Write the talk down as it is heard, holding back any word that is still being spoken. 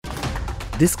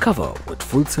Discover what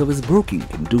full service broking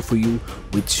can do for you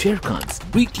with Sharekhan's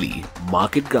weekly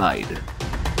market guide.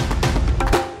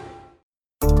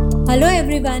 Hello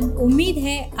everyone, उम्मीद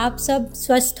है आप सब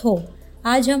स्वस्थ हो।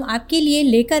 आज हम आपके लिए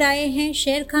लेकर आए हैं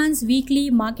शेरखान्स वीकली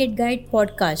मार्केट गाइड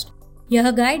पॉडकास्ट। यह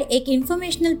गाइड एक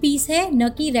इंफॉर्मेशनल पीस है, न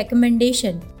कि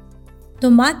रिकमेंडेशन। तो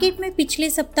मार्केट में पिछले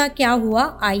सप्ताह क्या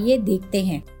हुआ, आइए देखते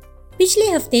हैं। पिछले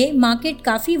हफ्ते मार्केट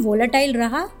काफी वोलेटाइल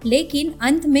रहा, लेकिन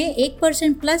अंत में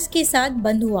 1% प्लस के साथ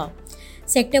बंद हुआ।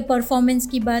 सेक्टर परफॉर्मेंस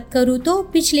की बात करूँ तो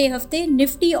पिछले हफ्ते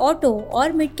निफ्टी ऑटो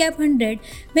और मिड कैप 100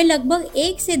 में लगभग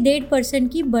 1 से 1.5%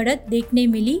 की बढ़त देखने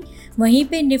मिली। वहीं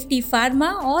पे निफ्टी फार्मा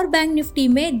और बैंक निफ्टी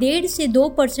में 1.5 से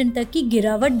 2% तक की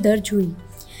गिरावट दर्ज हुई।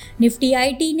 निफ्टी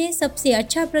आईटी ने सबसे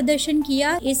अच्छा प्रदर्शन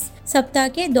किया इस सप्ताह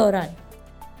के दौरान।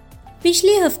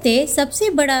 पिछले हफ्ते सबसे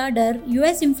बड़ा डर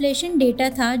यूएस इन्फ्लेशन डेटा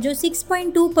था, जो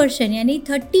 6.2% यानी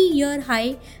 30 ईयर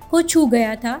हाई को छू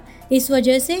गया था। इस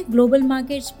वजह से ग्लोबल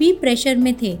मार्केट्स भी प्रेशर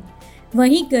में थे।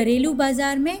 वहीं घरेलू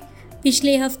बाजार में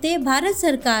पिछले हफ्ते भारत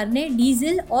सरकार ने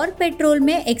डीजल और पेट्रोल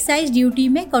में एक्साइज ड्यूटी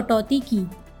में कटौती की।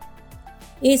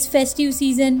 इस फेस्टिव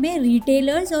सीजन में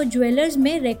रिटेलर्स और ज्वेलर्स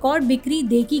में रिकॉर्ड बिक्री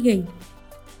देखी गई।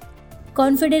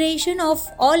 Confederation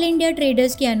of all India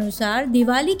traders के अनुसार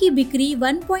दिवाली की बिक्री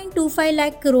 1.25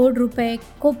 लाख करोड़ रुपए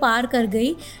को पार कर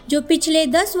गई, जो पिछले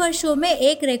 10 वर्षों में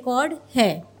एक रिकॉर्ड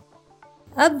है।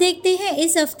 अब देखते हैं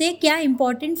इस हफ्ते क्या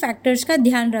इंपॉर्टेंट फैक्टर्स का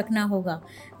ध्यान रखना होगा।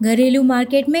 घरेलू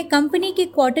मार्केट में कंपनी के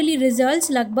क्वार्टरली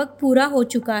रिजल्ट्स लगभग पूरा हो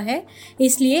चुका है,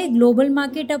 इसलिए ग्लोबल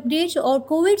मार्केट अपडेट्स और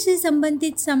कोविड से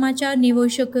संबंधित समाचार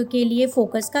निवेशकों के लिए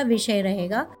फोकस का विषय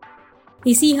रहेगा।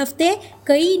 इसी हफ्ते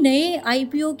कई नए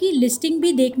आईपीओ की लिस्टिंग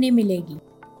भी देखने मिलेगी।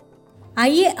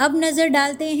 आइए अब नजर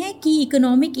डालते हैं कि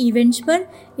इकोनॉमिक इवेंट्स पर।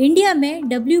 इंडिया में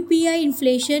WPI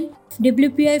inflation,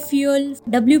 WPI fuel,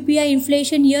 WPI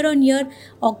inflation year on year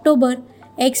October,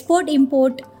 export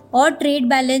import और ट्रेड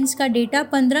बैलेंस का डेटा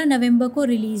 15 नवंबर को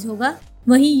रिलीज होगा।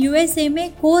 वहीं यूएसए में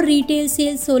core retail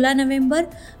sales 16 November,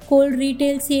 cold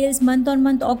retail sales month on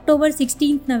month अक्टूबर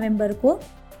 16 नवंबर को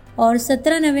और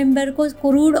 17 नवंबर को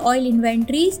क्रूड ऑयल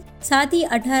इन्वेंट्रीज, साथ ही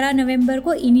 18 नवंबर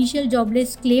को इनिशियल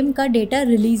जॉबलेस क्लेम का डेटा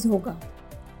रिलीज होगा।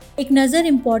 एक नज़र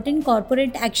इम्पॉर्टेंट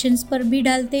कॉर्पोरेट एक्शंस पर भी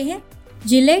डालते हैं।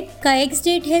 जिलेट का एक्स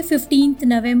डेट है 15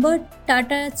 नवंबर,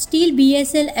 टाटा स्टील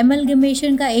BSL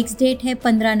एमलगमेशन का एक्स डेट है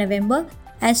 15 नवंबर,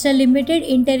 extra limited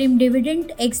interim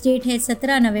dividend ex date है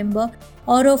 17 नवंबर,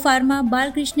 औरो pharma,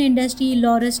 Balkrishna industry,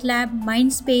 Laurus lab,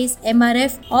 mind space,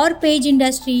 MRF और पेज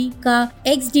इंडस्ट्री का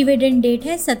एक्स डिविडेंड डेट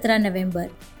है 17 नवंबर।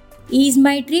 ईज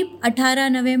माई ट्रिप 18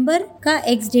 नवंबर का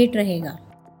एक्स डेट रहेगा।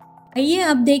 आइए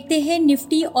अब देखते हैं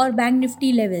निफ्टी और bank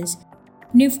Nifty levels.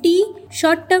 Nifty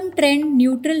short term trend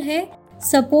neutral है,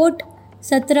 सपोर्ट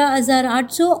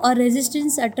 17,800 और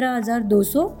रेजिस्टेंस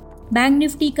 18,200। बैंक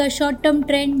निफ्टी का शॉर्ट टर्म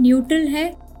ट्रेंड न्यूट्रल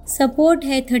है, सपोर्ट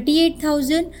है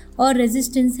 38,000 और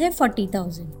रेजिस्टेंस है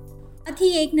 40,000। साथ ही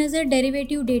एक नज़र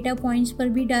डेरिवेटिव डेटा पॉइंट्स पर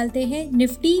भी डालते हैं।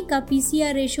 निफ्टी का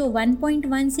PCR ratio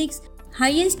 1.16,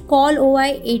 highest call OI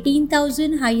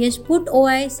 18,000, highest put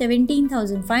OI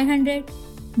 17,500।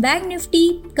 Bank Nifty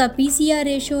का PCR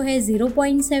रेशो है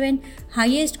 0.7,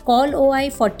 हाईएस्ट कॉल OI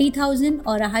 40,000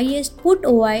 और हाईएस्ट पुट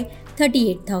OI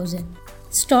 38,000।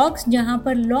 स्टॉक्स जहां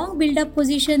पर लॉन्ग बिल्डअप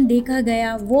पोजीशन देखा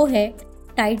गया वो है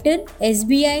Titan,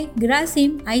 SBI,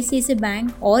 Grasim, ICICI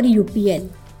bank और UPL।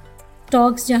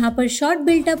 स्टॉक्स जहां पर शॉर्ट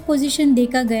बिल्डअप पोजीशन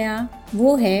देखा गया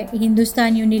वो है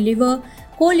हिंदुस्तान यूनिलीवर,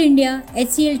 कोल India,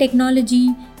 HCL technology,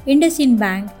 IndusInd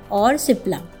bank और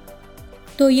सिप्ला।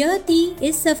 तो यह थी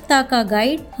इस सप्ताह का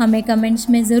गाइड। हमें कमेंट्स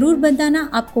में ज़रूर बताना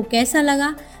आपको कैसा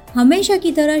लगा। हमेशा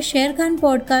की तरह शेरखान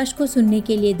पॉडकास्ट को सुनने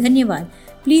के लिए धन्यवाद।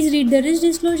 Please read the risk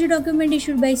disclosure document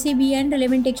issued by SEBI and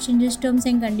relevant exchanges terms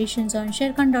and conditions on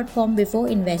sharekhan.com before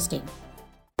investing.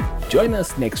 Join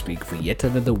us next week for yet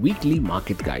another weekly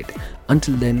market guide.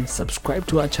 Until then, subscribe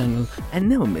to our channel and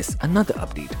never miss another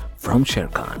update from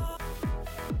Sharekhan.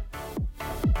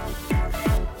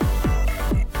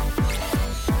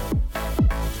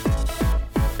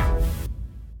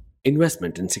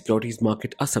 Investment in securities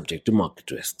market are subject to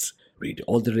market risks. Read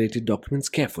all the related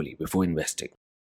documents carefully before investing.